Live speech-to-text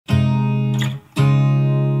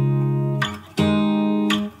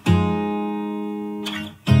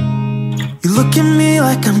look at me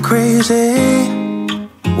like I'm crazy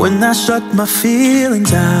when I shut my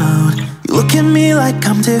feelings out. You look at me like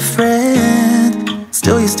I'm different,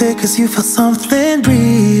 still you stay cause you feel something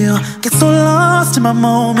real. Get so lost in my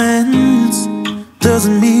moments,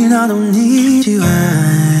 doesn't mean I don't need you.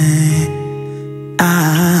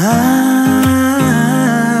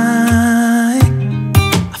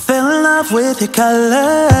 I fell in love with your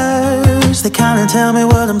colors, they kinda tell me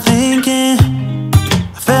what I'm thinking.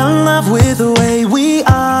 I fell in love with the way we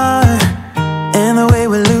are and the way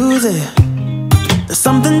we lose it. There's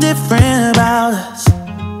something different about us,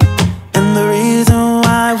 and the reason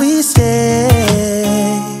why we stay.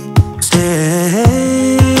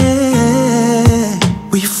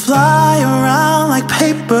 We fly around like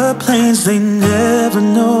paper planes, they never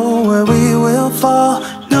know where we will fall.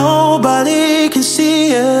 Nobody can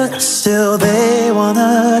see us, still they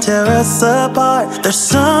wanna tear us apart. There's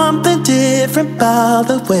something different about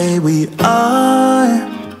the way we are.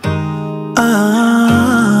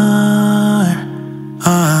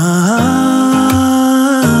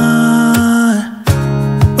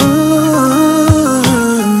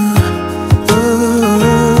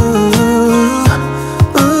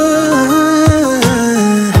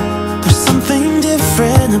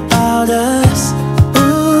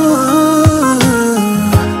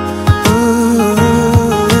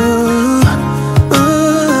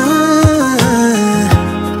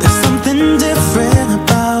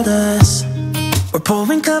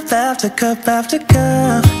 Cup after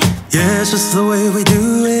cup, yeah, it's just the way we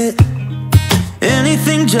do it.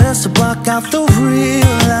 Anything just to block out the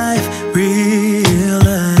real life, real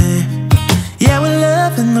life. Yeah, we're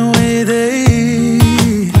loving the way they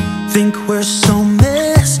think we're so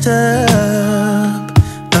messed up.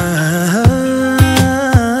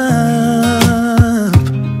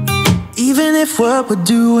 Even if what we're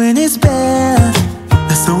doing is bad,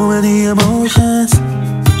 there's so many emotions,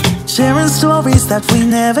 sharing stories that we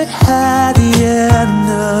never had, yeah,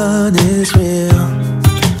 none is real.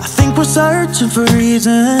 I think we're searching for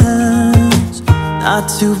reasons not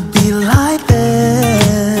to be like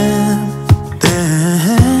them.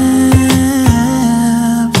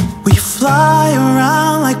 We fly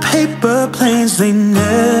around like paper planes, they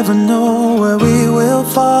never know where we will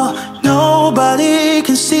fall. Nobody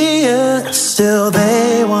can see us, still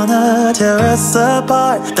they wanna tear us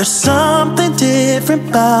apart. There's something different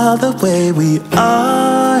about the way we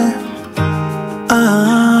are.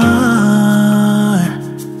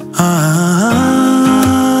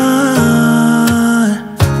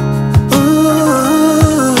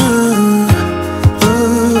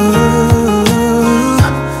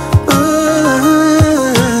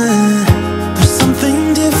 There's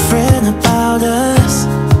something different about us.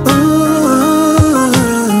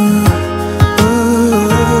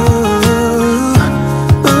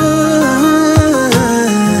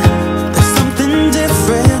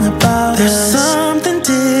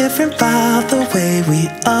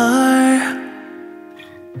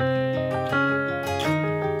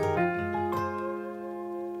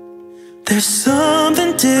 There's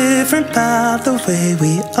something different about the way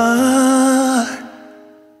we are.